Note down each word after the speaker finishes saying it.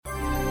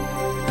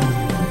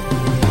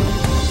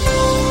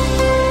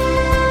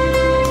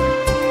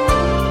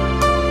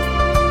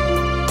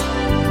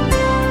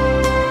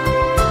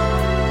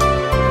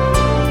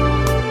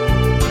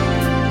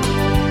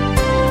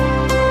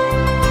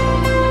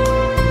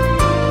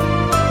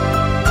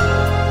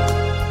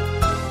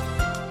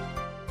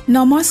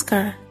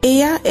নমস্কাৰ,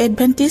 এয়া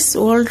Adventist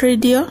world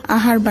radio'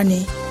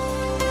 আহাৰবাণী।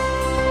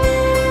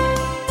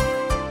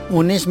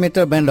 19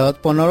 metre বেণ্ডত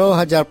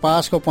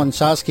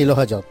 15,550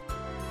 কিলোহাৰ্টজত।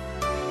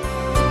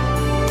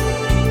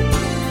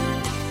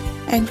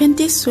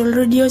 Adventist world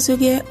radio'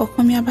 যোগে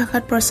অসমীয়া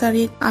ভাষাত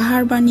প্ৰচাৰিত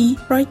আহাৰবাণী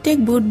প্ৰত্যেক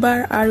বুধবাৰ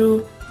আৰু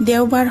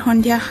দেওবাৰ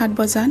সন্ধিয়া 7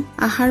 বজাত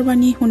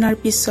আহাৰবাণী শুনাৰ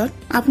পিছত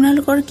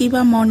আপোনালোকৰ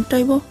কিবা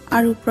মন্তব্য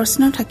আৰু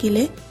প্ৰশ্ন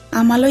থাকিলে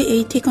আমালৈ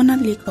এই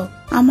ঠিকনাত লিখক।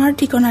 আমাৰ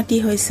ঠিকনাটি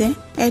হৈছে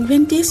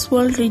Adventist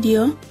world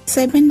radio',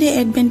 7th Day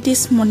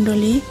Adventist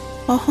মণ্ডলী,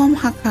 অসম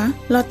শাখা,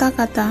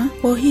 লতাকাটা,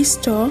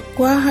 বশিষ্ঠ,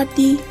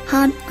 গুৱাহাটী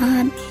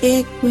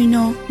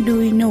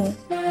 781029।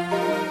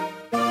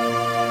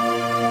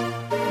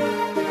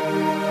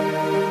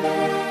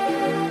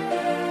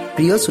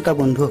 প্ৰিয় শ্ৰোতা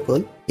বন্ধুসকল,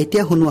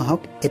 এতিয়া শুনো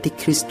আহক এটি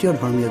খ্ৰীষ্টীয়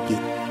ধৰ্মীয়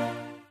গীত।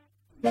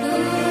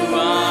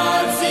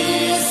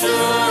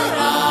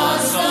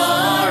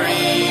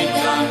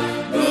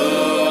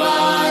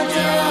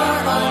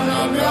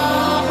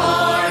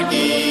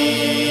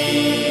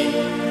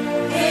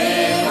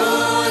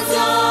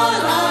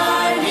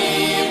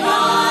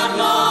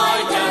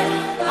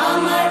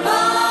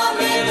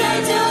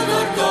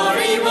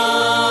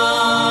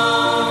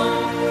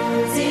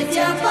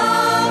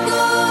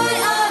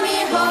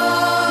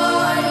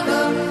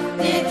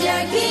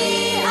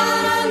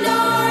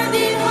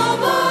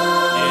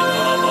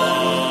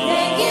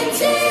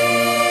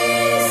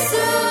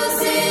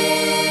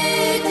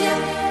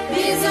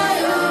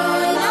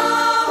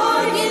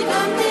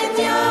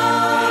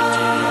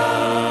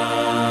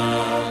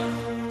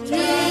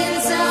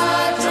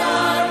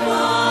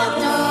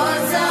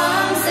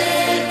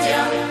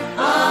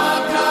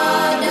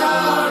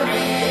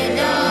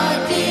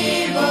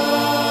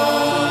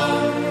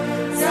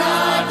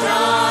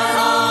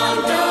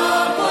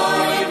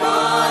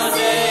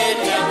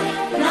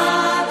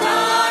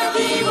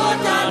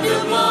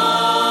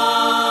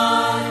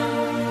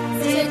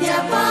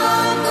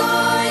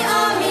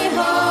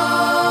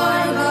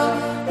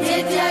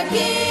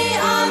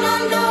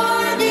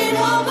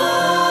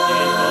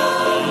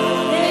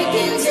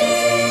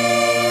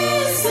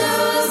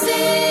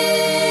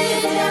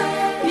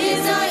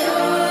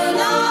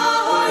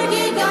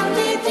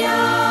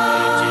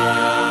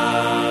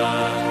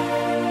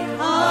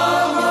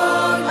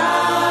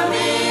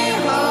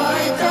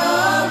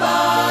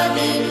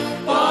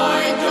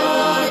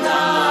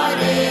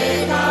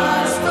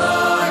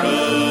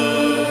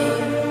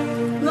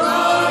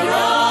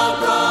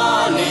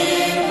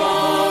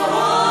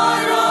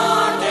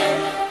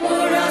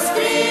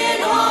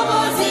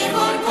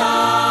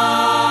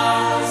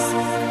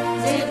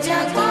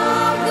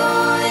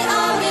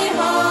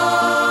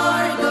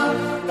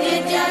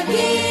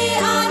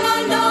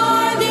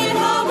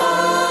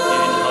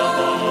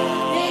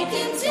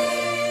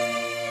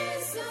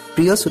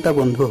 প্ৰিয় শ্ৰোতা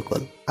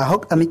বন্ধুসকল,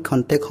 আহক আমি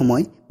খন্তেক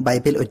সময়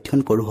বাইবেল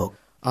অধ্যয়ন কৰোঁ হওক।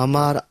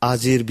 আমাৰ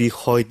আজিৰ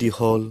বিষয়টি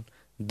হ'ল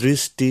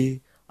দৃষ্টি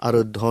আৰু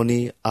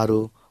ধ্বনি আৰু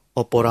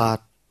অপৰাধ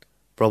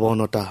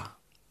প্ৰৱণতা।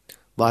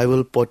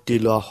 বাইবেল পঢ়ি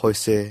লোৱা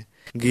হৈছে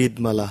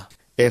গীতমালা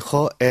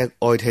 101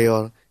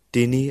 অধ্যায়ৰ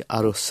 3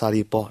 আৰু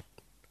 4 পদ।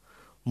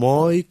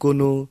 মই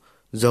কোনো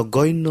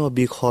জঘন্য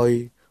বিষয়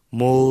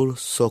মোৰ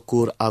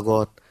চকুৰ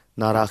আগত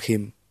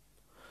নাৰাখিম।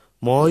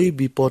 মই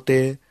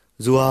বিপদে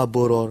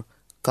যোৱাবোৰৰ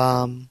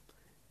কাম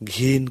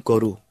ঘিণ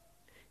কৰোঁ,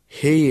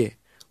 সেয়ে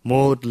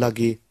মোত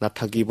লাগি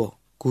নাথাকিব।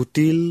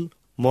 কুটিল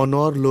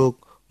মনৰ লোক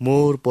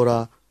মোৰ পৰা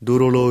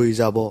দূৰলৈ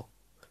যাব।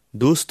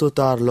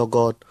 দুষ্টতাৰ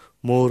লগত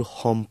মোৰ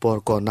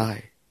সম্পৰ্ক নাই।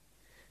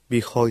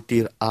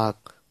 বিষয়টিৰ আগ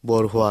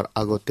বঢ়োৱাৰ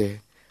আগতে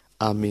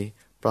আমি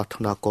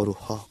প্ৰাৰ্থনা কৰোঁ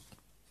হওক।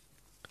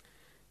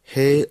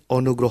 হে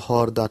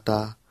অনুগ্ৰহৰ দাতা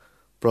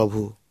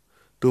প্ৰভু,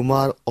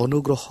 তোমাৰ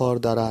অনুগ্ৰহৰ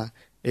দ্বাৰা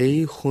এই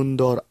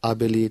সুন্দৰ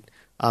আবেলিত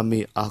আমি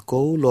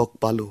আকৌ লগ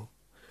পালোঁ।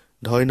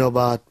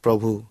 ধন্যবাদ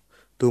প্ৰভু,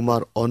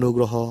 তোমাৰ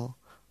অনুগ্ৰহ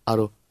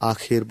আৰু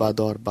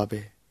আশীৰ্বাদৰ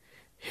বাবে।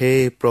 হে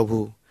প্ৰভু,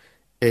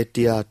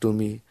 এতিয়া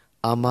তুমি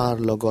আমাৰ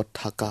লগত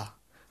থাকা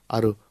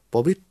আৰু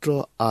পবিত্ৰ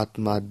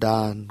আত্মা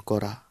দান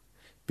কৰা।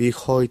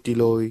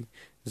 বিষয়টিলৈ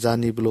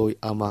জানিবলৈ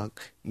আমাক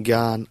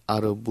জ্ঞান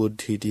আৰু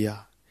বুদ্ধি দিয়া।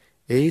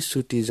 এই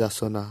ছুটি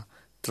যাচনা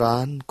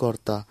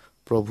ত্ৰাণকৰ্তা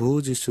প্ৰভু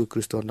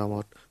যীশুখ্ৰীষ্টৰ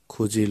নামত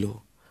খুজিলোঁ,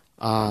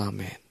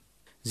 আমেন।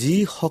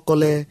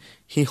 যিসকলে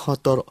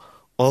সিহঁতৰ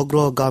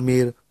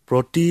অগ্ৰগামীৰ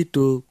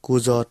প্ৰতিটো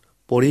খোজত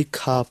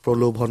পৰীক্ষা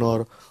প্ৰলোভনৰ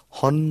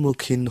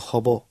সন্মুখীন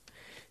হ'ব,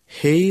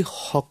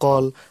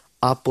 সেইসকল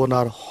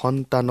আপোনাৰ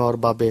সন্তানৰ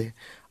বাবে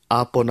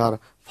আপোনাৰ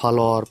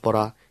ফালৰ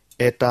পৰা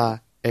এটা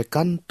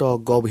একান্ত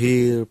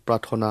গভীৰ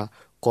প্ৰাৰ্থনা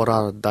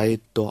কৰাৰ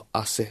দায়িত্ব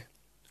আছে।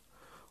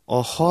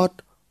 অসৎ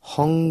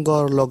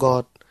সংগৰ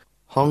লগত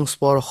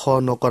সংস্পৰ্শ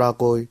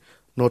নকৰাকৈ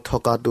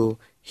নথকাটো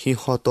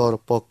সিহঁতৰ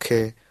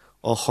পক্ষে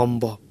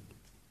অসম্ভৱ।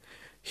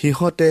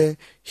 সিহঁতে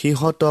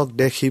সিহঁতক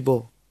দেখিব,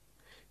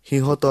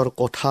 সিহঁতৰ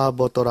কথা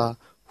বতৰা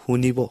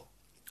শুনিব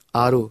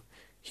আৰু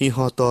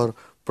সিহঁতৰ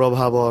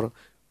প্ৰভাৱৰ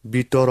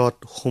ভিতৰত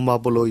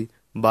সোমাবলৈ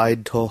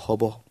বাধ্য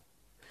হ'ব।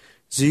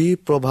 যি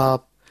প্ৰভাৱ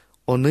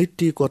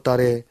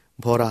অনৈতিকতাৰে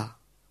ভৰা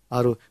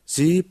আৰু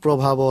যি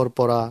প্ৰভাৱৰ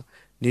পৰা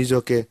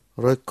নিজকে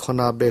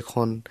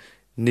ৰক্ষণাবেক্ষণ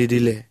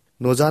নিদিলে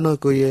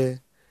নজানকৈয়ে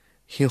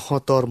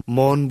সিহঁতৰ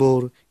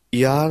মনবোৰ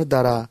ইয়াৰ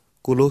দ্বাৰা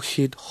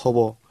কুলসিত হ'ব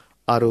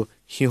আৰু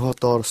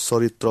সিহঁতৰ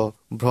চৰিত্ৰ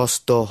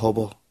ভ্ৰষ্ট হ'ব।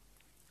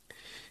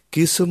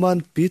 কিছুমান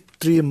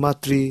পিতৃ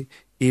মাতৃ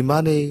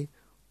ইমানেই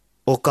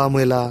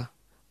অকামেলা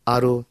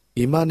আৰু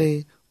ইমানেই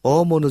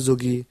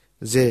অমনোযোগী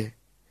যে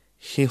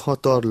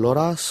সিহঁতৰ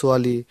ল'ৰা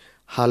ছোৱালী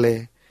হালে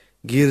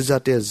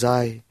গীৰ্জাতে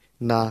যায়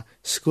না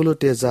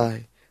স্কুলতে যায়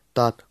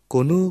তাত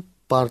কোনো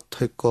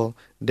পাৰ্থক্য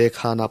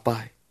দেখা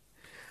নাপায়।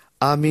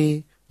 আমি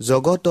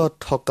জগতত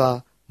থকা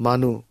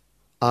মানুহ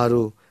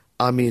আৰু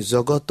আমি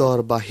জগতৰ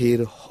বাহিৰ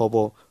হ'ব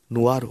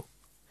নোৱাৰো,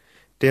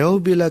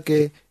 তেওঁবিলাকে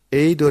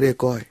এইদৰে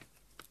কয়।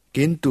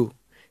 কিন্তু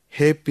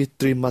হে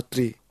পিতৃ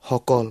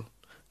মাতৃসকল,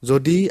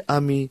 যদি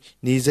আমি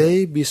নিজেই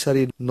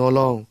বিচাৰি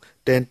নলওঁ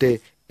তেন্তে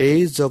এই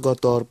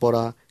জগতৰ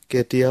পৰা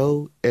কেতিয়াও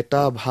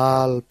এটা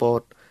ভাল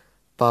পথ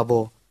পাব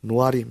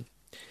নোৱাৰিম।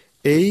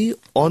 এই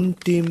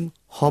অন্তিম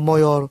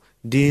সময়ৰ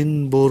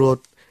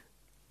দিনবোৰত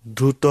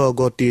দ্ৰুত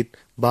গতিত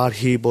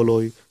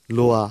বাঢ়িবলৈ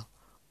লোৱা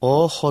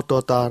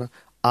অসততাৰ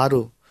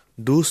আৰু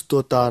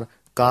দুষ্টতাৰ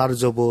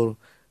কাৰ্যবোৰ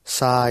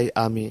চাই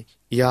আমি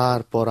ইয়াৰ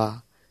পৰা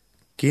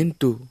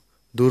কিন্তু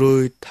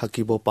দূৰৈত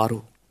থাকিব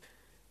পাৰোঁ।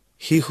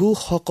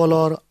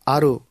 শিশুসকলৰ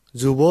আৰু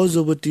যুৱ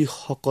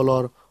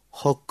যুৱতীসকলৰ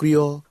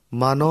সক্ৰিয়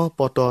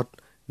মানপটত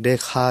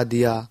দেখা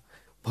দিয়া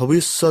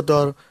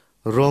ভৱিষ্যতৰ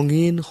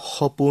ৰঙীন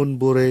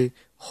সপোনবোৰেই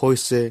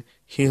হৈছে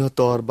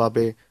সিহঁতৰ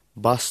বাবে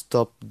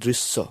বাস্তৱ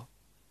দৃশ্য।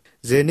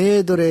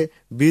 যেনেদৰে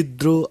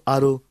বিদ্ৰোহ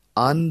আৰু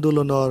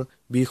আন্দোলনৰ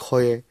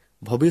বিষয়ে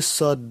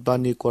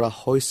ভৱিষ্যতবাণী কৰা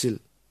হৈছিল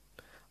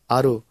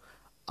আৰু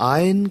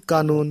আইন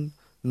কানুন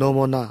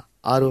নমনা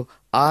আৰু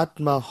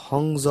আত্মা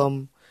সংযম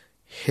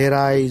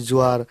হেৰাই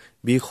যোৱাৰ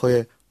বিষয়ে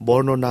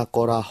বৰ্ণনা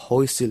কৰা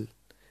হৈছিল,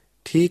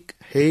 ঠিক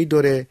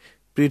সেইদৰে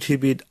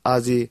পৃথিৱীত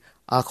আজি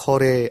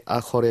আখৰে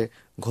আখৰে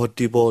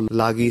ঘটিব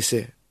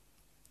লাগিছে।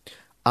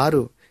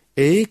 আৰু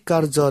এই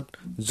কাৰ্যত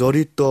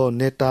জড়িত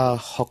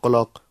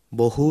নেতাসকলক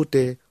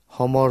বহুতে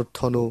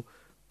সমৰ্থনো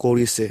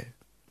কৰিছে।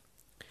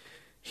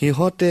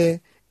 সিহঁতে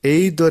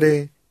এইদৰে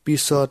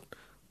পিছত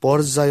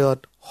পৰ্যায়ত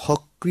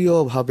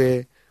সক্ৰিয়ভাৱে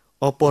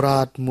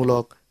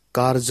অপৰাধমূলক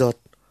কাৰ্যত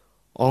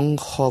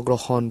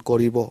অংশগ্ৰহণ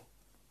কৰিব।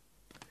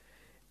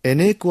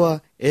 এনেকুৱা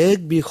এক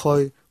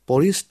বিষয়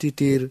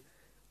পৰিস্থিতিৰ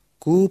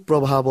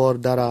কুপ্ৰভাৱৰ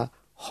দ্বাৰা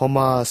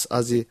সমাজ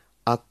আজি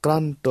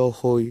আক্ৰান্ত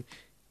হৈ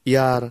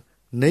ইয়াৰ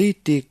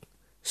নৈতিক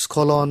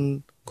স্খলন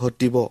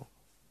ঘটিব।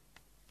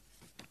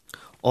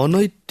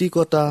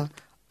 অনৈতিকতা,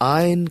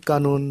 আইন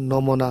কানুন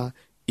নমনা,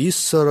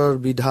 ঈশ্বৰৰ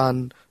বিধান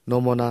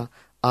নমনা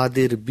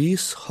আদিৰ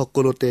বীজ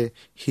সকলোতে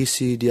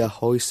সিঁচি দিয়া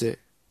হৈছে।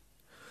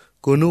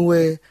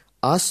 কোনোৱে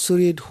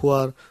আচৰিত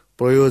হোৱাৰ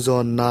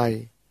প্ৰয়োজন নাই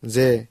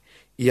যে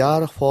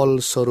ইয়াৰ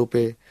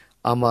ফলস্বৰূপে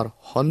আমাৰ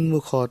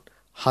সন্মুখত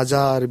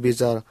হাজাৰ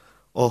বিজাৰ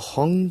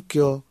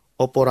অসংখ্য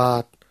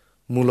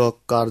অপৰাধমূলক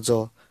কাৰ্য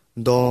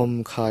দম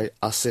খাই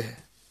আছে।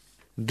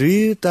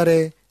 দৃঢ়তাৰে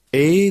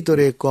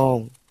এইদৰে কওঁ,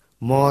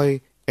 মই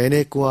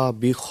এনেকুৱা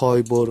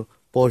বিষয়বোৰ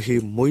পঢ়ি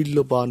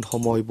মূল্যৱান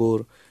সময়বোৰ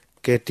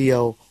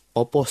কেতিয়াও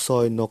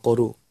অপচয়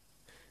নকৰোঁ,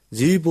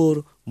 যিবোৰ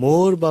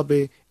মোৰ বাবে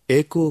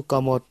একো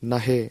কামত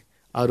নাহে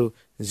আৰু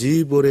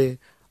যিবোৰে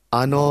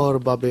আনৰ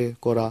বাবে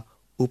কৰা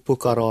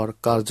উপকাৰৰ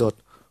কাৰ্যত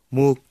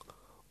মোক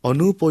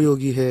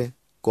অনুপযোগীহে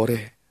কৰে।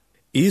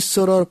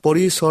 ঈশ্বৰৰ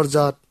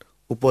পৰিচৰ্যাত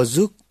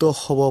উপযুক্ত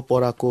হ'ব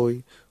পৰাকৈ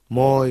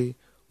মই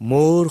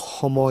মোৰ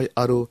সময়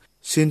আৰু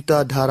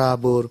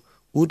চিন্তাধাৰাবোৰ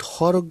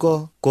উৎসৰ্গ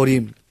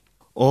কৰিম।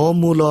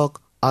 অমূলক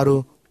আৰু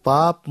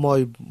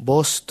পাপময়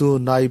বস্তু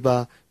নাইবা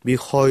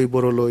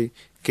বিষয়বোৰলৈ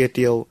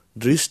কেতিয়াও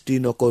দৃষ্টি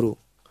নকৰোঁ।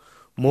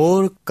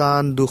 মোৰ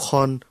কাণ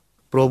দুখন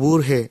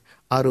প্ৰভুৰহে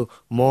আৰু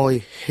মই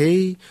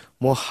সেই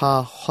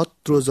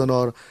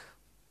মহাশত্ৰুজনৰ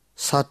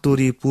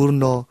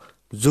চাতুৰীপূৰ্ণ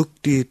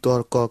যুক্তি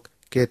তৰ্কক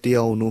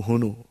কেতিয়াও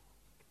নুশুনো।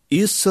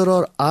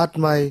 ঈশ্বৰৰ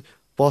আত্মাই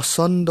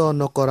পচন্দ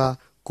নকৰা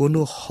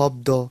কোনো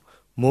শব্দ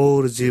মোৰ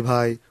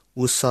জিভাই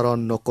উচ্চাৰণ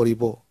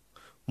নকৰিব।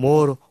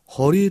 মোৰ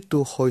শৰীৰটো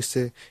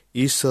হৈছে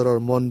ঈশ্বৰৰ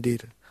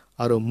মন্দিৰ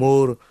আৰু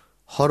মোৰ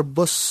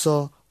সৰ্বোচ্চ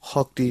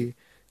শক্তি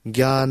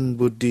জ্ঞান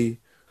বুদ্ধি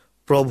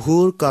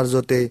প্ৰভুৰ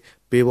কাৰ্যতে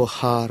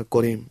ব্যৱহাৰ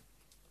কৰিম।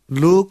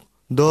 লোক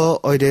 10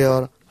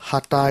 অধ্যায়ৰ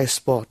 27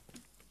 পদ।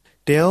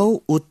 তেওঁ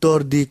উত্তৰ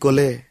দি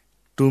ক'লে,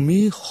 তুমি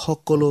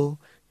সকলো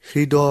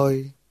হৃদয়,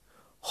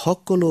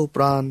 সকলো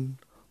প্ৰাণ,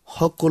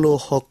 সকলো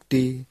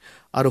শক্তি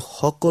আৰু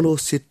সকলো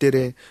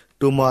চিত্তেৰে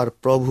তোমাৰ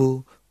প্ৰভু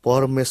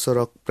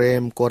পৰমেশ্বৰক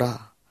প্ৰেম কৰা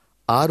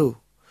আৰু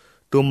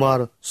তোমাৰ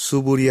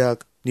চুবুৰীয়াক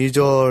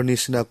নিজৰ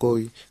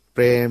নিচিনাকৈ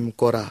প্ৰেম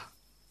কৰা।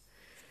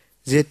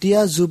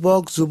 যেতিয়া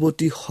যুৱক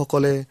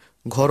যুৱতীসকলে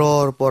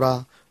ঘৰৰ পৰা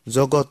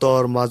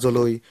জগতৰ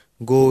মাজলৈ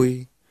গৈ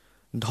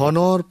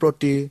ধনৰ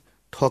প্ৰতি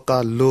থকা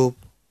লোভ,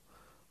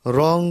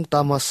 ৰং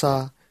তামাচা,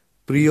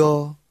 প্ৰিয়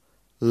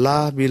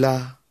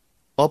লাহবিলাহ,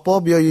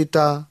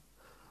 অপব্যয়িতা,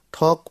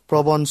 ঠগ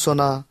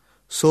প্ৰবঞ্চনা,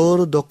 চোৰ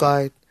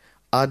ডকাইত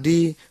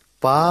আদি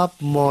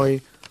পাপময়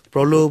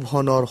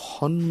প্ৰলোভনৰ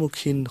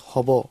সন্মুখীন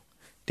হ'ব,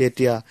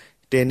 তেতিয়া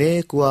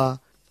তেনেকুৱা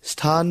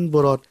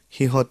স্থানবোৰত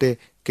সিহঁতে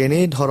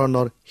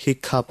কেনেধৰণৰ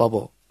শিক্ষা পাব?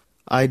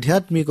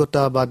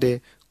 আধ্যাত্মিকতাবাদে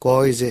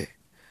কয় যে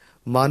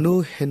মানুহ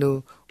হেনো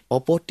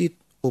অপতীত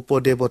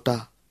উপদেৱতা,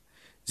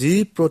 যি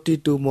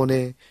প্ৰতিটো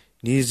মনে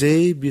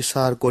নিজেই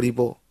বিচাৰ কৰিব,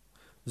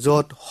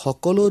 য'ত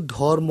সকলো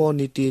ধৰ্ম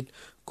নীতিত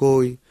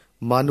কৈ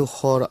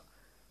মানুহৰ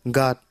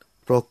গাত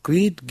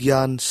প্ৰকৃত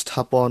জ্ঞান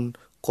স্থাপন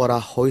কৰা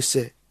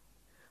হৈছে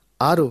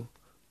আৰু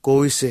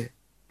কৈছে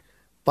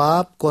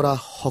পাপ কৰা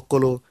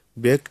সকলো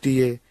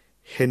ব্যক্তিয়ে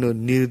হেনো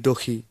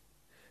নিৰ্দোষী,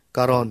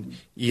 কাৰণ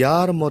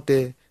ইয়াৰ মতে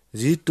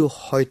যিটো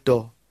সত্য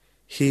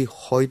সি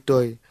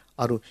সত্যই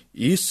আৰু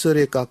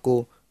ঈশ্বৰে কাকো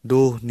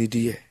দোষ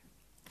নিদিয়ে।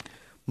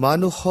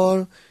 মানুহৰ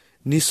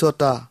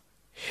নিচতা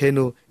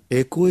হেনো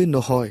একোৱেই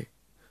নহয়,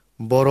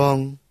 বৰং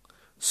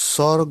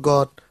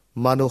স্বৰ্গত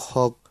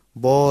মানুহক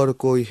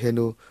বৰকৈ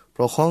হেনো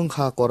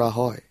প্ৰশংসা কৰা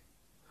হয়।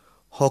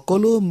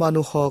 সকলো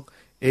মানুহক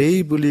এই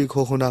বুলি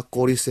ঘোষণা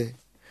কৰিছে,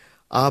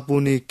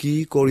 আপুনি কি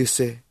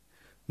কৰিছে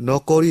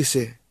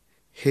নকৰিছে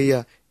সেয়া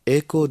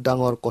একো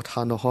ডাঙৰ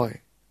কথা নহয়।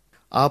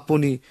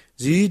 আপুনি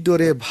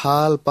যিদৰে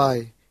ভাল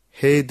পায়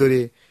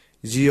সেইদৰে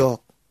জিয়ক,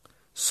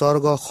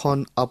 স্বৰ্গখন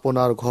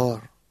আপোনাৰ ঘৰ।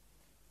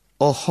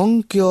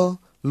 অসংখ্য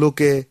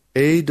লোকে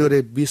এইদৰে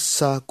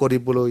বিশ্বাস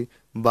কৰিবলৈ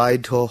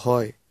বাধ্য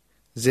হয়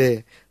যে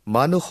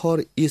মানুহৰ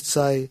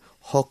ইচ্ছাই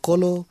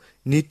সকলো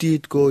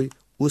নীতিতকৈ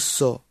উচ্চ,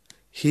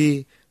 সি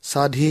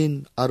স্বাধীন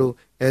আৰু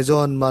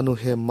এজন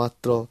মানুহে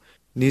মাত্ৰ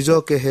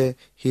নিজকেহে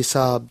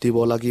হিচাপ দিব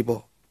লাগিব।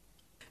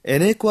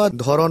 এনেকুৱা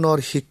ধৰণৰ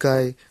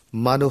শিক্ষাই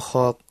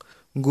মানুহক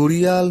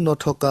গুৰিয়াল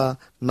নথকা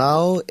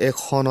নাও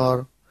এখনৰ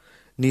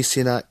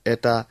নিচিনা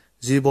এটা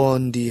জীৱন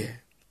দিয়ে।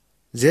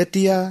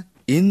 যেতিয়া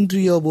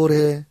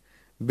ইন্দ্ৰিয়বোৰে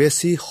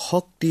বেছি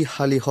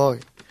শক্তিশালী হয়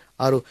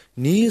আৰু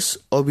নিজ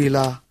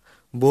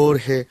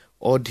অভিলাষবোৰহে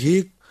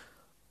অধিক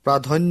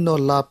প্ৰাধান্য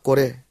লাভ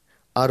কৰে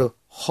আৰু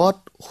সৎ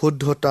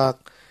শুদ্ধতাক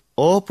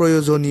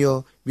অপ্ৰয়োজনীয়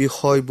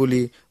বিষয়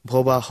বুলি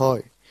ভবা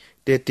হয়,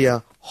 তেতিয়া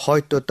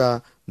সত্যতা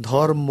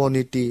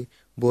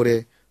ধৰ্মনীতিবোৰে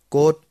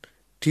ক'ত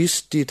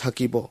দৃষ্টি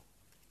থাকিব?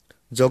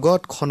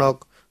 জগতখনক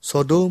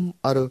সদোম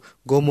আৰু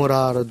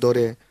গমোৰাৰ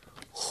দৰে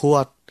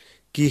হোৱাত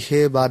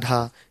কিহে বাধা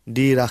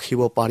দি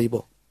ৰাখিব পাৰিব?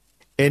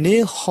 এনে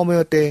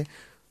সময়তে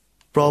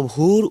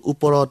প্ৰভুৰ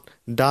ওপৰত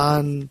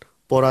দান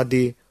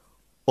পৰাদি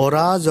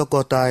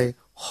অৰাজকতাই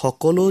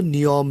সকলো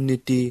নিয়ম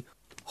নীতি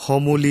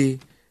সমূলি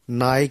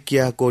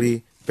নাইকিয়া কৰি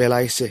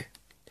পেলাইছে।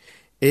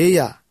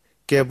 এয়া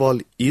কেৱল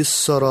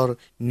ঈশ্বৰৰ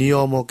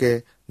নিয়মকে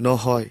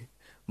নহয়,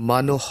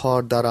 মানুহৰ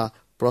দ্বাৰা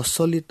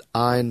প্ৰচলিত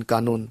আইন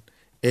কানুন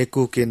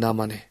একোকে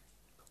নামানে।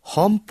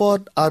 সম্পদ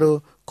আৰু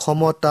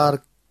ক্ষমতাৰ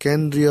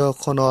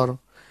কেন্দ্ৰীয়খনৰ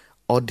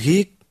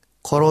অধিক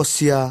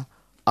খৰচীয়া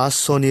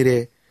আঁচনিৰে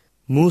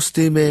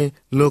মুষ্টিমে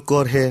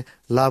লোকৰহে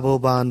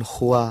লাভৱান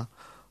হোৱা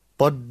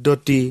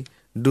পদ্ধতি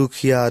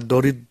দুখীয়া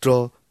দৰিদ্ৰ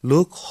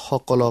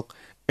লোকসকলক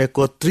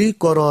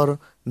একত্ৰীকৰণৰ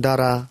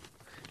দ্বাৰা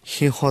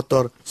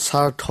সিহঁতৰ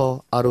স্বাৰ্থ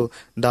আৰু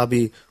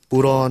দাবী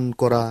পূৰণ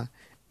কৰা,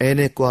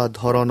 এনেকুৱা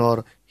ধৰণৰ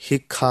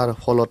শিক্ষাৰ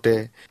ফলতে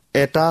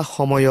এটা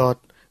সময়ত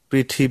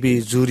পৃথিৱী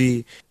জুৰি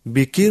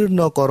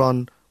বিকীৰ্ণকৰণ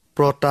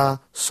প্ৰথা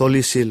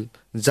চলিছিল,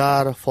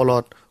 যাৰ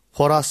ফলত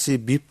ফৰাচী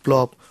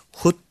বিপ্লৱ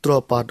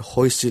সূত্ৰপাত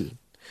হৈছিল,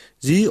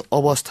 যি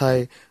অৱস্থাই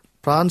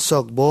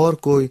ফ্ৰান্সক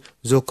বৰকৈ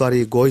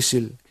জোকাৰি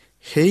গৈছিল,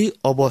 সেই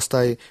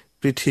অৱস্থাই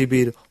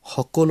পৃথিৱীৰ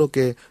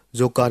সকলোকে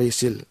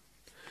জোকাৰিছিল।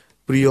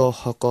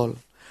 প্ৰিয়সকল,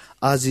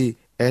 আজি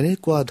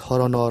এনেকুৱা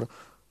ধৰণৰ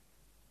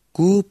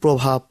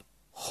কুপ্ৰভাৱ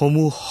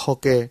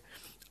সমূহকে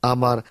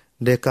আমাৰ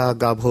ডেকা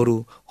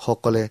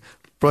গাভৰুসকলে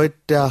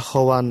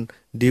প্ৰত্যাহ্বান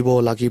দিব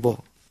লাগিব।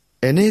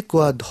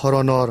 এনেকুৱা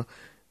ধৰণৰ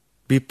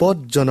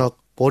বিপদজনক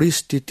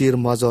পৰিস্থিতিৰ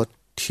মাজত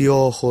থিয়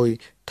হৈ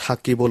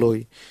থাকিবলৈ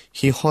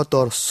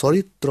সিহঁতৰ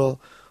চৰিত্ৰ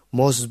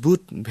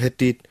মজবুত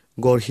ভেটিত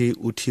গঢ়ি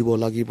উঠিব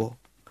লাগিব।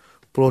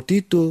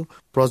 প্ৰতিটো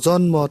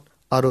প্ৰজন্মত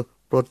আৰু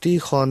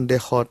প্ৰতিখন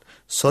দেশত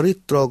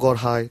চৰিত্ৰ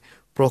গঢ়াই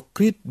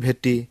প্ৰকৃত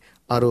ভেটি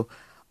আৰু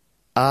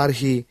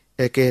আৰ্হি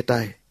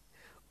একেটাই।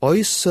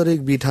 ঐশ্বৰিক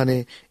বিধানে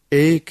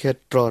এই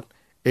ক্ষেত্ৰত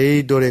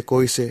এইদৰে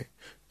কৈছে,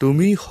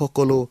 তুমি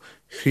সকলো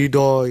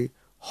হৃদয়,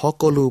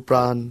 সকলো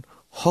প্ৰাণ,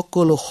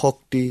 সকলো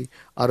শক্তি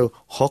আৰু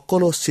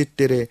সকলো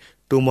চিত্তেৰে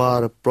তোমাৰ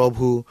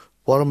প্ৰভু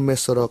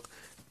পৰমেশ্বৰক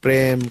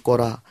প্ৰেম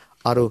কৰা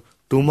আৰু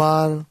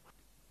তোমাৰ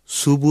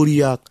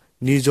চুবুৰীয়াক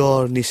নিজৰ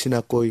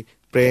নিচিনাকৈ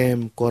প্ৰেম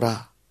কৰা।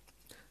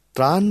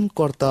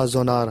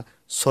 ত্ৰাণকৰ্তাজনাৰ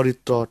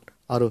চৰিত্ৰত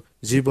আৰু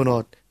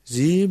জীৱনত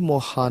যি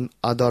মহান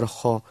আদৰ্শ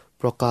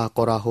প্ৰকাশ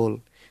কৰা হ'ল,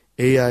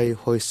 এয়াই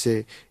হৈছে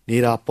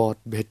নিৰাপদ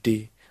ভেটি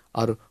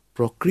আৰু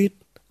প্ৰকৃত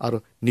আৰু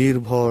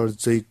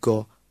নিৰ্ভৰযোগ্য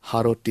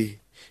সাৰথি।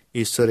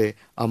 ঈশ্বৰে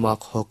আমাক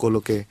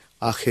সকলোকে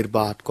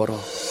আশীৰ্বাদ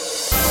কৰক।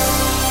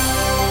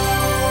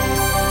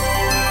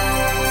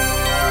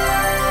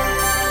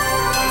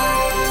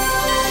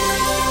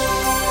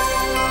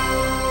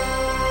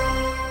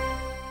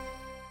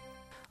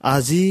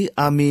 আজি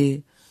আমি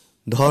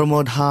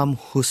ধৰ্মধাম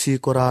সূচী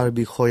কৰাৰ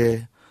বিষয়ে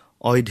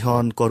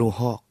অধ্যয়ন কৰোঁ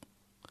হওক।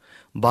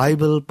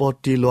 বাইবেল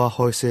পঢ়ি লোৱা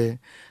হৈছে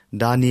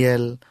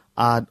দানিয়েল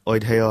 8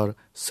 অধ্যায়ৰ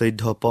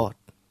 14 পদ।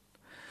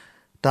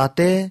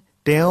 তাতে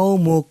তেওঁ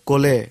মোক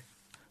ক'লে,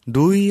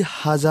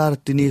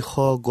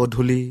 2300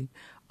 গধূলি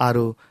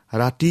আৰু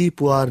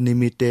ৰাতিপুৱাৰ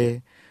নিমিত্তে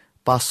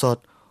পাছত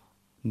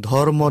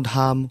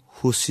ধৰ্মধাম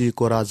সূচী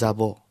কৰা যাব।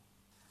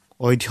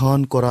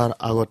 অধ্যয়ন কৰাৰ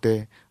আগতে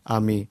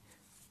আমি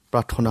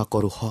প্ৰাৰ্থনা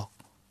কৰোঁ হওক।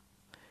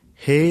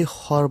 হে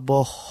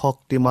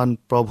সৰ্বশক্তিমান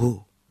প্ৰভু,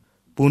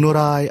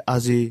 পুনৰাই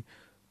আজি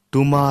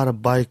তোমাৰ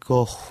বাক্য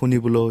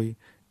শুনিবলৈ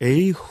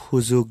এই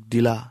সুযোগ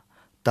দিলা,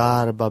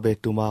 তাৰ বাবে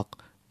তোমাক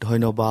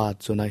ধন্যবাদ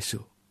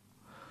জনাইছোঁ।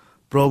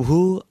 প্ৰভু,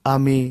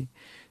 আমি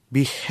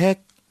বিশেষ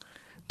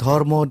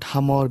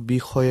ধৰ্মধামৰ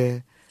বিষয়ে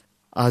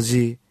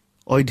আজি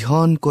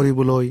অধ্যয়ন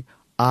কৰিবলৈ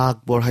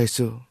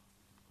আগবঢ়াইছোঁ।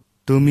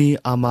 তুমি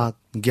আমাক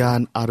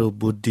জ্ঞান আৰু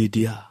বুদ্ধি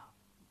দিয়া।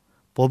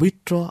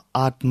 পবিত্ৰ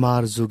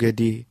আত্মাৰ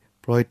যোগেদি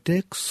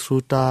প্ৰত্যেক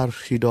শ্ৰোতাৰ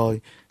হৃদয়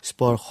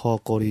স্পৰ্শ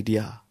কৰি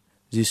দিয়া।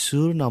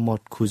 যীশুৰ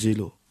নামত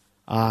খুজিলোঁ,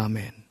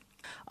 আমেন।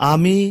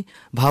 আমি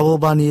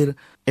ভাৱবাণীৰ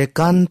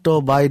একান্ত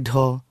বাধ্য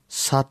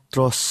ছাত্ৰ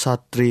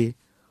ছাত্ৰী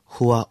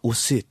হোৱা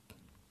উচিত।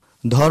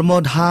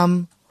 ধৰ্মধাম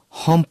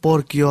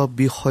সম্পৰ্কীয়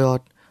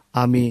বিষয়ত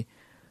আমি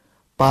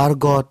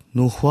পাৰ্গত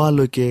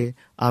নোহোৱালৈকে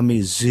আমি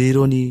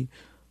জিৰণি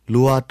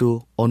লোৱাটো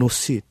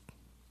অনুচিত,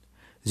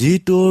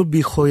 যিটোৰ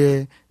বিষয়ে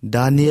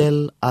দানিয়েল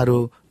আৰু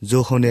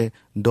যোহনে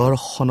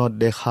দৰ্শনত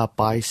দেখা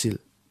পাইছিল।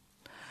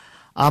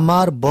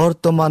 আমাৰ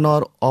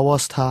বৰ্তমানৰ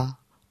অৱস্থা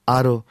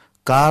আৰু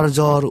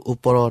কাৰ্যৰ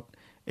ওপৰত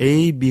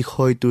এই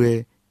বিষয়টোৱে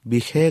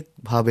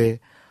বিশেষভাৱে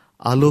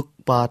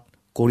আলোকপাত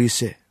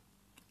কৰিছে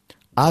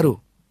আৰু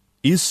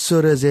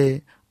ঈশ্বৰে যে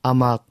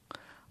আমাক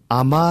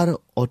আমাৰ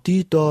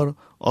অতীতৰ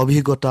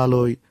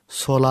অভিজ্ঞতালৈ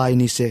চলাই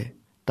নিছে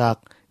তাক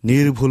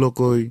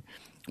নিৰ্ভুলকৈ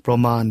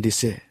প্ৰমাণ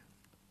দিছে।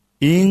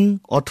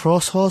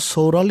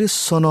 1844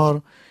 চনৰ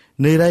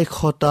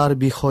নিৰক্ষৰতাৰ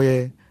বিষয়ে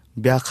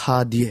ব্যাখ্যা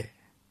দিয়ে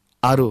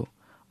আৰু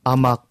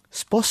আমাক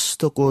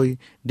স্পষ্টকৈ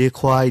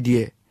দেখুৱাই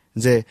দিয়ে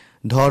যে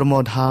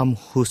ধৰ্মধাম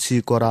সূচী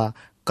কৰা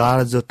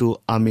কাৰ্যটো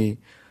আমি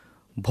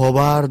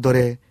ভবাৰ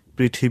দৰে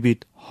পৃথিৱীত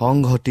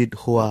সংঘটিত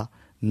হোৱা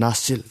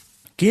নাছিল।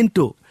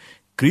 কিন্তু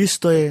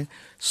খ্ৰীষ্টই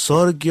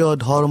স্বৰ্গীয়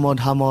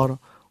ধৰ্মধামৰ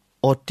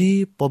অতি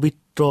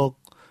পবিত্ৰ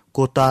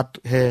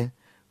কোঠাতহে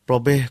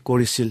প্ৰৱেশ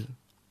কৰিছিল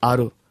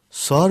আৰু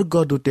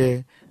স্বৰ্গদূতে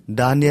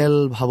দানিয়েল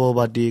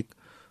ভাৱবাদীক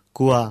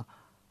কোৱা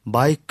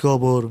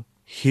বাক্যবোৰ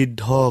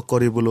সিদ্ধ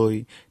কৰিবলৈ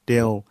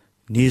তেওঁ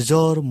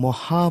নিজৰ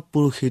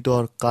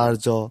মহাপুৰুষিতৰ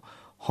কাৰ্য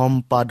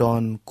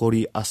সম্পাদন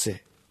কৰি আছে।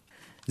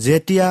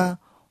 যেতিয়া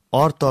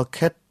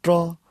অৰ্থক্ষেত্ৰ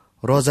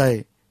ৰজাই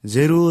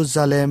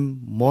জেৰুজালেম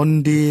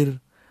মন্দিৰ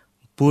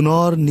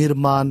পুনৰ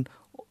নিৰ্মাণ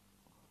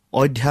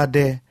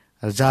অধ্যাদেশ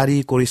জাৰি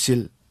কৰিছিল,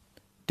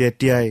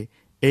 তেতিয়াই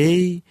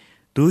এই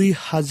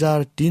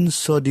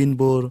 2300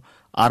 দিনবোৰ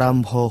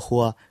আৰম্ভ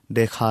হোৱা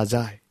দেখা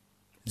যায়,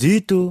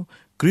 যিটো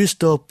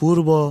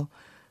খ্ৰীষ্টপূৰ্ব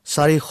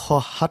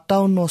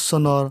 457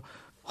 চনৰ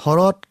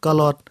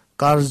শৰৎকালত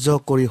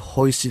কাৰ্যকৰী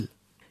হৈছিল।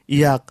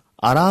 ইয়াক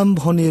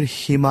আৰম্ভণিৰ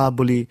সীমা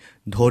বুলি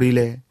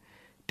ধৰিলে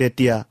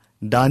তেতিয়া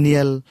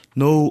দানিয়েল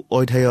 9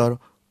 অধ্যায়ৰ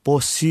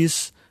 25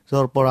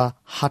 পৰা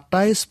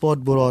 27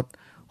 পদবোৰত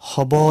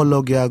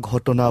হ'বলগীয়া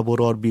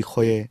ঘটনাবোৰৰ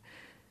বিষয়ে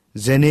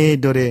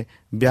যেনেদৰে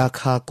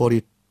ব্যাখ্যা কৰি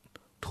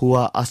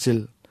থোৱা আছিল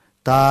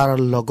তাৰ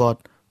লগত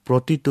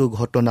প্ৰতিটো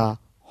ঘটনা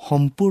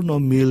সম্পূৰ্ণ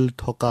মিল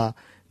থকা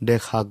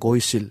দেখা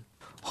গৈছিল।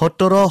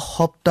 17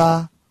 সপ্তাহ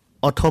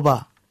অথবা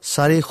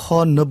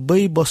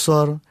 490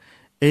 বছৰ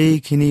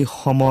এইখিনি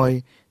সময়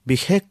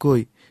বিশেষকৈ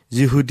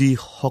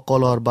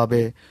যিহুদীসকলৰ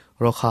বাবে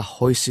ৰখা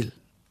হৈছিল।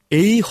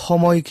 এই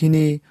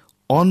সময়খিনি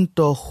অন্ত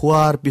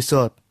হোৱাৰ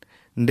পিছত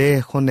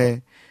দেশখনে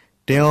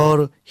তেওঁৰ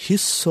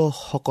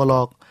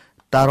শিষ্যসকলক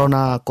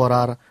তাৰণা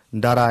কৰাৰ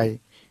দ্বাৰাই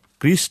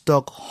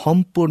খ্ৰীষ্টক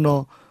সম্পূৰ্ণ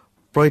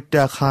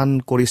প্ৰত্যাখ্যান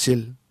কৰিছিল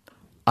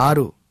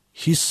আৰু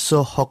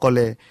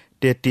শিষ্যসকলে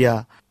তেতিয়া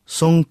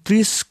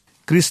 34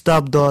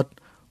 খ্ৰীষ্টাব্দত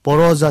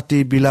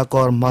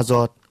পৰজাতিবিলাকৰ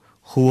মাজত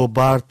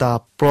সুবাৰ্তা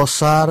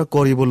প্ৰচাৰ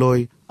কৰিবলৈ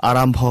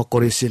আৰম্ভ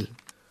কৰিছিল।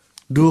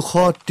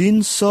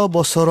 230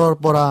 বছৰৰ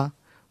পৰা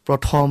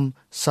প্ৰথম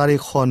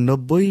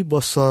 490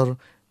 বছৰ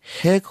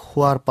শেষ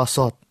হোৱাৰ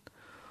পাছত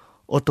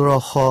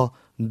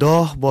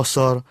 1810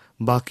 বছৰ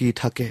বাকী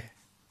থাকে।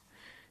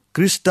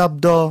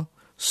 খ্ৰীষ্টাব্দ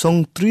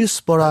 34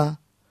 পৰা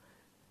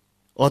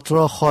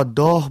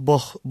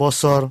 1810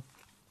 বছৰ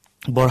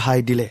বঢ়াই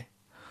দিলে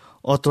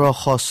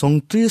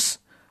 1834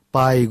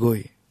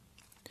 পাইগৈ।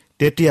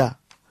 তেতিয়া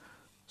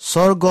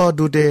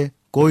স্বৰ্গদূতে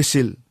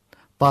কৈছিল,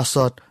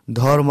 পাছত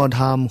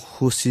ধৰ্মধাম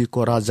সূচী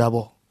কৰা যাব।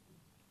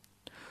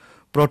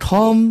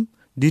 প্ৰথম,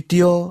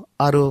 দ্বিতীয়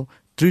আৰু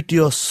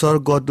তৃতীয়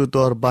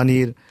স্বৰ্গদূতৰ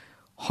বাণীৰ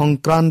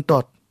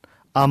সংক্ৰান্তত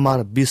আমাৰ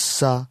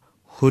বিশ্বাস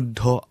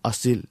শুদ্ধ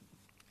আছিল।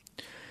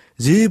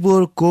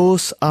 যিবোৰ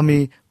কোচ আমি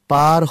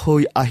পাৰ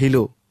হৈ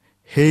আহিলোঁ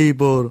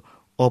সেইবোৰ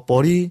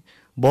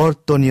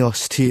অপৰিৱৰ্তনীয়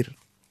স্থিৰ।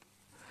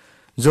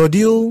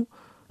 যদিও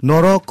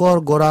নৰকৰ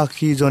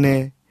গৰাকীজনে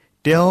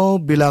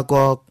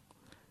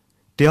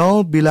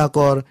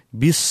তেওঁবিলাকৰ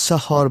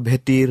বিশ্বাসৰ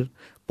ভেটিৰ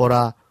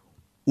পৰা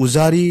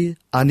উজাৰি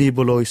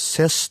আনিবলৈ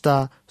চেষ্টা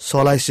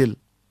চলাইছিল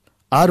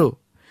আৰু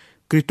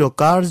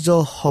কৃতকাৰ্য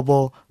হ'ব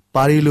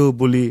পাৰিলো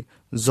বুলি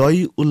জয়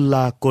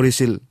উল্লাস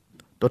কৰিছিল,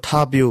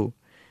 তথাপিও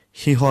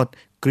সিহঁত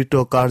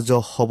কৃতকাৰ্য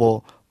হ'ব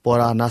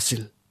পৰা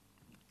নাছিল।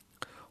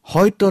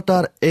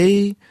 সত্যতাৰ এই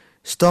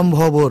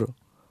স্তম্ভবোৰ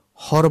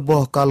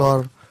সৰ্বকালৰ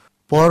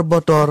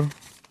পৰ্বতৰ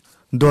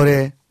দৰে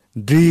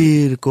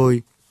দৃঢ়কৈ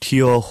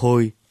থিয়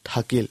হৈ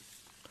থাকিল।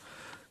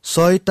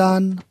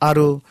 শয়তান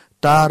আৰু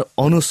তাৰ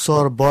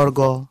অনুচৰ বৰ্গ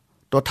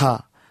তথা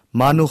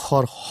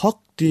মানুহৰ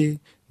শক্তি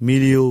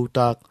মিলিও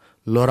তাক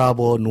লৰাব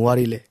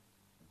নোৱাৰিলে।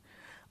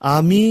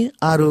 আমি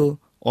আৰু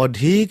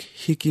অধিক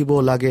শিকিব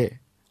লাগে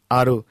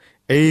আৰু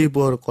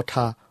এইবোৰ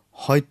কথা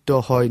সত্য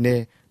হয় নে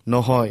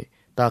নহয়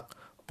তাক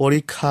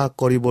পৰীক্ষা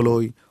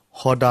কৰিবলৈ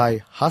সদায়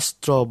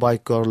শাস্ত্ৰ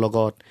বাক্যৰ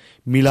লগত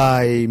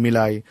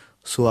মিলাই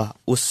চোৱা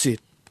উচিত।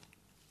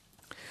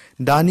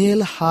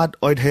 দানিয়েল 7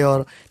 অধ্যায়ৰ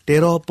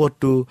 13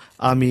 পদটো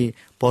আমি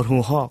পঢ়ো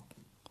হওক।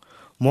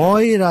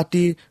 মই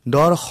ৰাতি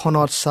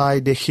দৰ্শনত চাই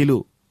দেখিলো,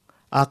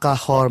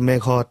 আকাশৰ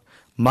মেঘত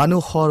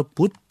মানুহৰ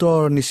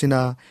পুত্ৰৰ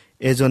নিচিনা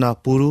এজনা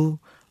পুৰুষ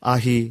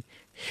আহি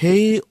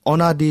সেই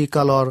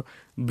অনাদিকালৰ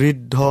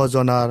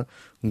বৃদ্ধজনাৰ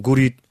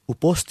গুৰিত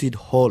উপস্থিত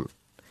হ'ল।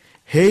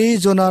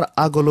 সেইজনাৰ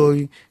আগলৈ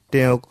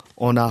তেওঁক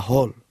অনা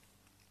হ'ল।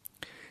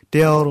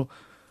 তেওঁৰ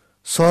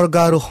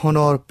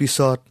স্বৰ্গাৰোহণৰ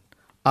পিছত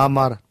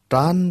আমাৰ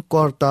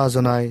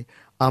ত্ৰাণকৰ্তাজনাই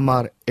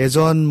আমাৰ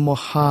এজন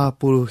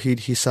মহাপুৰোহিত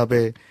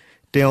হিচাপে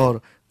তেওঁৰ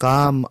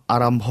কাম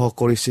আৰম্ভ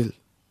কৰিছিল।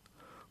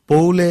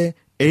 পৌলে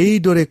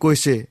এইদৰে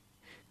কৈছে,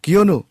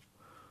 কিয়নো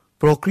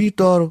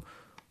প্ৰকৃতৰ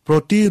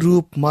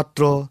প্ৰতিৰূপ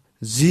মাত্ৰ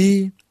যি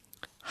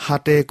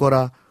হাতে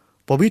কৰা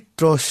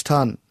পবিত্ৰ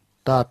স্থান,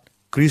 তাত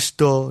খ্ৰীষ্ট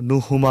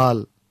নোসোমাল,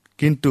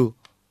 কিন্তু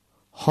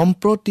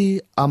সম্প্ৰতি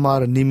আমাৰ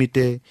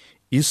নিমিত্তে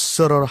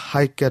ঈশ্বৰৰ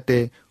সাক্ষাতে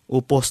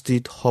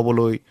উপস্থিত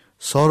হ'বলৈ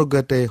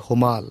স্বৰ্গতে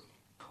সোমাল।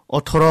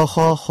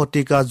 18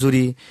 শতিকা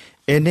জুৰি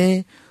এনে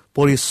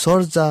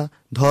পৰিচৰ্যা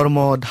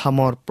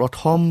ধৰ্মধামৰ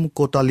প্ৰথম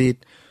কোটালিত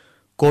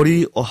কৰি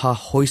অহা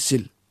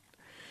হৈছিল।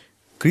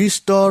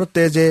 খ্ৰীষ্টৰ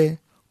তেজে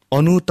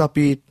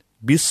অনুতাপিত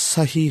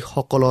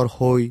বিশ্বাসীসকলৰ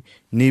হৈ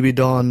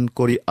নিবেদন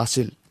কৰি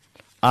আছিল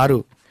আৰু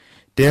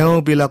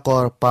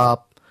তেওঁবিলাকৰ পাপ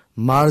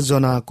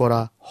মাৰ্জনা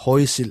কৰা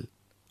হৈছিল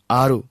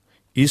আৰু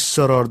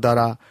ঈশ্বৰৰ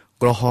দ্বাৰা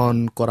গ্ৰহণ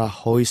কৰা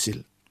হৈছিল।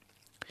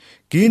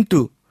 কিন্তু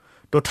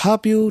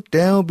তথাপিও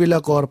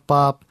তেওঁবিলাকৰ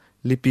পাপ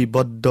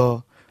লিপিবদ্ধ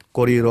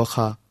কৰি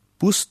ৰখা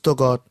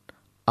পুস্তকত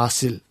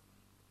আছিল।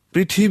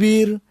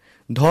 পৃথিৱীৰ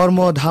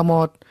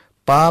ধৰ্মধামত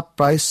পাপ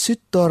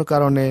প্ৰায়শ্চিত্তৰ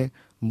কাৰণে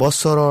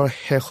বছৰৰ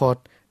শেষত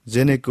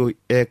যেনেকৈ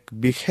এক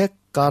বিশেষ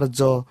কাৰ্য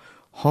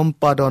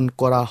সম্পাদন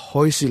কৰা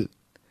হৈছিল,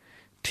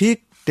 ঠিক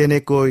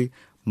তেনেকৈ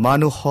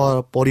মানুহৰ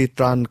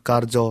পৰিত্ৰাণ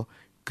কাৰ্য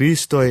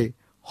খ্ৰীষ্টই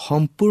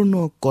সম্পূৰ্ণ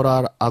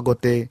কৰাৰ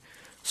আগতে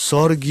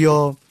স্বৰ্গীয়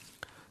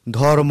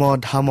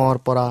ধৰ্মধামৰ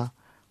পৰা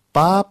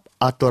পাপ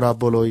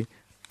আঁতৰাবলৈ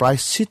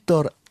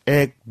প্ৰায়শ্চিত্তৰ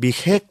এক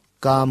বিশেষ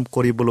কাম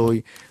কৰিবলৈ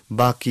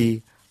বাকী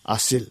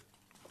আছিল।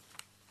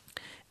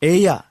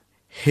 এয়া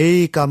সেই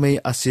কামেই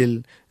আছিল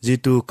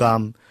যিটো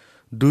কাম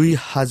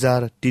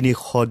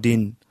 2300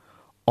 দিন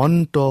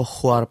অন্ত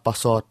হোৱাৰ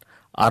পাছত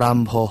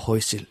আৰম্ভ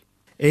হৈছিল।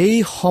 এই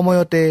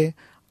সময়তে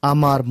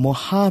আমাৰ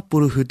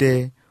মহাপুৰুষে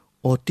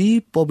অতি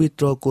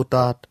পবিত্ৰ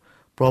কোটাত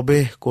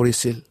প্ৰৱেশ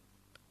কৰিছিল,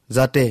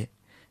 যাতে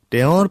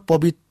তেওঁৰ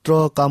পবিত্ৰ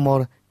কামৰ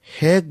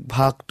শেষ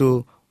ভাগটো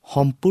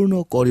সম্পূৰ্ণ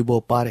কৰিব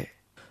পাৰে।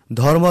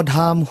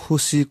 ধৰ্মধাম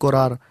সূচী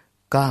কৰাৰ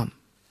কাম।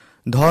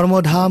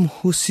 ধৰ্মধাম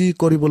সূচী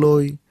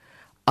কৰিবলৈ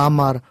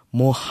আমাৰ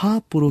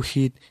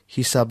মহাপুৰোহিত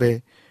হিচাপে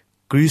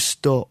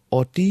খ্ৰীষ্ট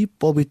অতি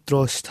পবিত্ৰ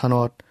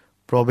স্থানত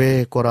প্ৰৱেশ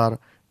কৰাৰ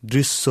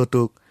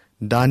দৃশ্যটোক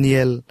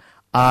দানিয়েল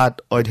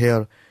 8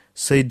 অধ্যায়ৰ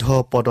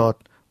 14 পদত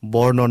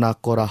বৰ্ণনা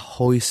কৰা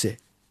হৈছে।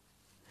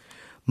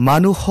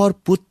 মানুহৰ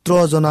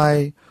পুত্ৰজনাই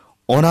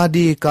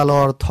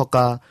অনাদিকালৰ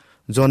থকা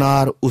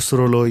জনাৰ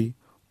ওচৰলৈ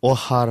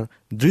অহাৰ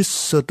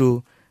দৃশ্যটো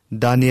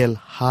দানিয়েল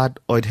 7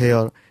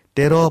 অধ্যায়ৰ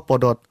 13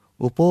 পদত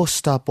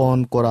উপস্থাপন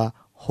কৰা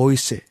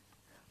হৈছে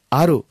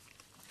আৰু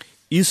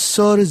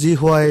ঈশ্বৰ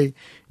জিহুৱাই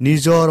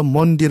নিজৰ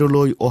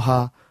মন্দিৰলৈ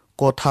অহা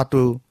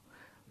কথাটো,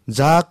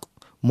 যাক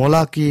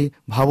মলাকী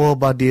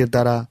ভাৱবাদীৰ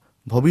দ্বাৰা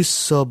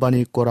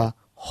ভৱিষ্যবাণী কৰা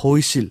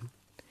হৈছিল,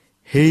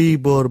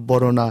 সেইবোৰ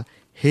বৰ্ণনা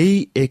সেই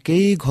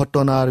একেই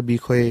ঘটনাৰ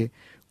বিষয়ে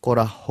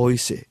কৰা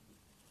হৈছে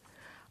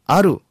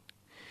আৰু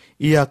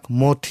ইয়াক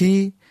মথি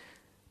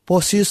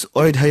 25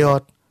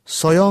 অধ্যায়ত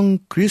স্বয়ং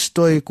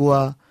খ্ৰীষ্টই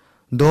কোৱা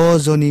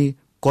 10 জনী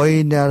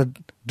কন্যাৰ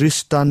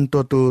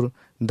দৃষ্টান্তটোৰ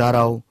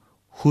দ্বাৰাও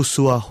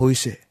সূচোৱা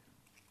হৈছে,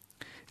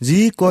 যি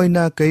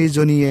কন্যা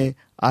কেইজনীয়ে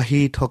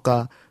আহি থকা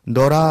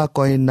দৰা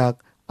কন্যাক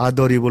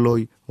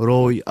আদৰিবলৈ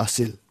ৰৈ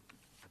আছিল।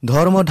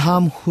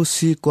 ধৰ্মধাম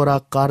সূচী কৰা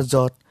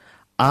কাৰ্যত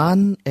আন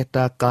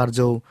এটা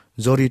কাৰ্যও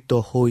জড়িত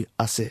হৈ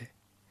আছে।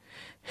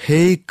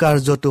 সেই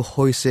কাৰ্যটো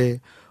হৈছে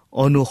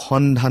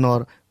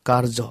অনুসন্ধানৰ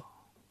কাৰ্য,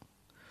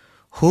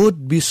 সুদ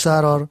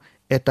বিচাৰৰ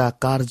এটা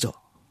কাৰ্য।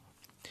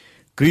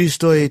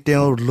 খ্ৰীষ্টই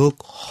তেওঁৰ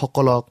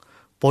লোকসকলক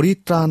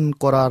পৰিত্ৰাণ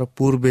কৰাৰ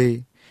পূৰ্বে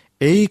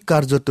এই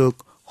কাৰ্যটোক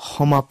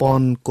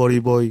সমাপন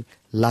কৰিবই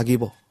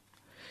লাগিব,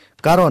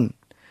 কাৰণ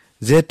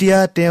যেতিয়া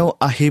তেওঁ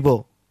আহিব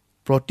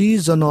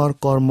প্ৰতিজনৰ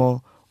কৰ্ম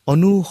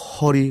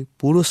অনুসৰি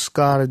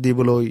পুৰস্কাৰ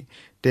দিবলৈ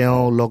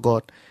তেওঁ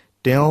লগত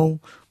তেওঁ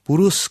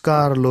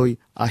পুৰস্কাৰ লৈ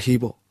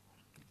আহিব।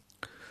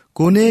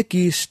 কোনে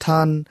কি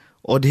স্থান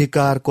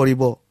অধিকাৰ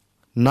কৰিব,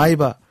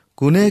 নাইবা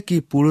কোনে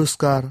কি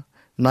পুৰস্কাৰ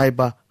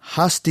নাইবা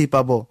শাস্তি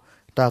পাব,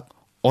 তাক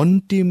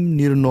অন্তিম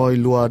নিৰ্ণয়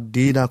লোৱা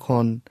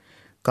দিনাখন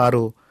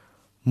কাৰো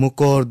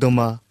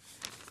মোকৰ্দমা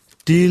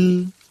তিল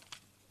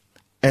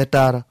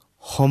এটাৰ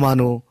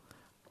সমানো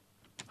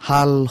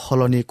হাল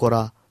সলনি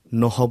কৰা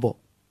নহ'ব।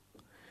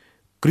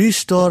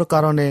 খ্ৰীষ্টৰ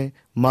কাৰণে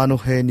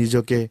মানুহে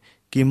নিজকে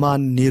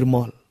কিমান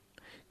নিৰ্মল,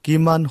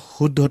 কিমান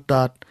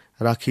শুদ্ধতাত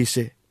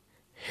ৰাখিছে,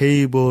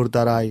 সেইবোৰ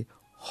দ্বাৰাই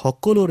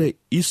সকলোৰে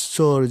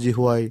ঈশ্বৰ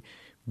জিহুৱাই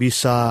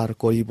বিচাৰ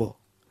কৰিব।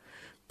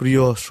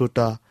 প্ৰিয়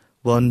শ্ৰোতা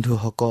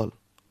বন্ধুসকল,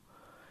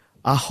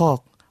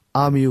 আহক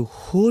আমিও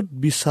সুদ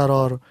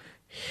বিচাৰৰ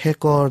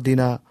শেষৰ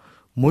দিনা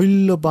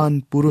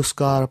মূল্যৱান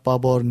পুৰস্কাৰ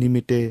পাবৰ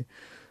নিমিত্তে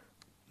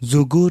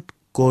যুগুত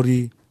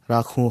কৰি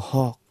ৰাখোঁ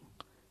হওক।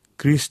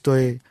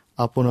 খ্ৰীষ্টই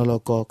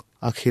আপোনালোকক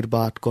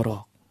আশীৰ্বাদ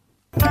কৰক।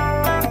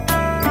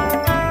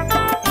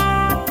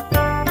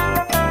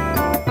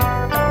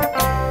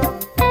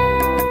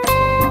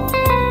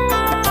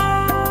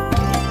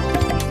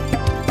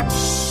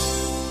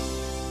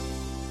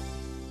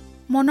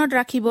 মনত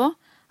ৰাখিব,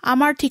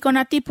 আমাৰ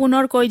ঠিকনাটি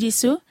পুনৰ কৈ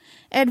দিছো।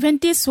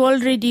 Adventist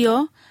world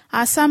radio',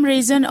 Assam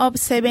region of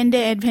seven day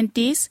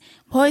Adventist,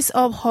 voice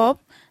of hope,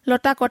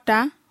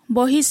 Lotakata,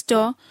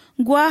 বৈশিষ্ট্য,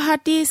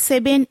 গুৱাহাটী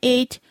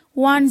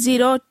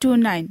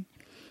 781029।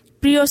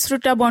 প্ৰিয়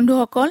শ্ৰোতা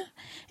বন্ধুসকল,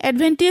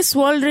 এডভেণ্টিজ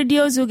ৱৰ্ল্ড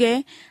ৰেডিঅ' যোগে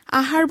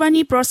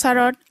আহাৰবাণী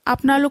প্ৰচাৰত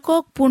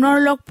আপোনালোকক পুনৰ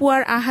লগ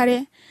পোৱাৰ আশাৰে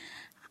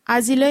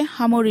আজিলৈ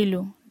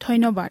সামৰিলোঁ।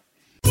 ধন্যবাদ।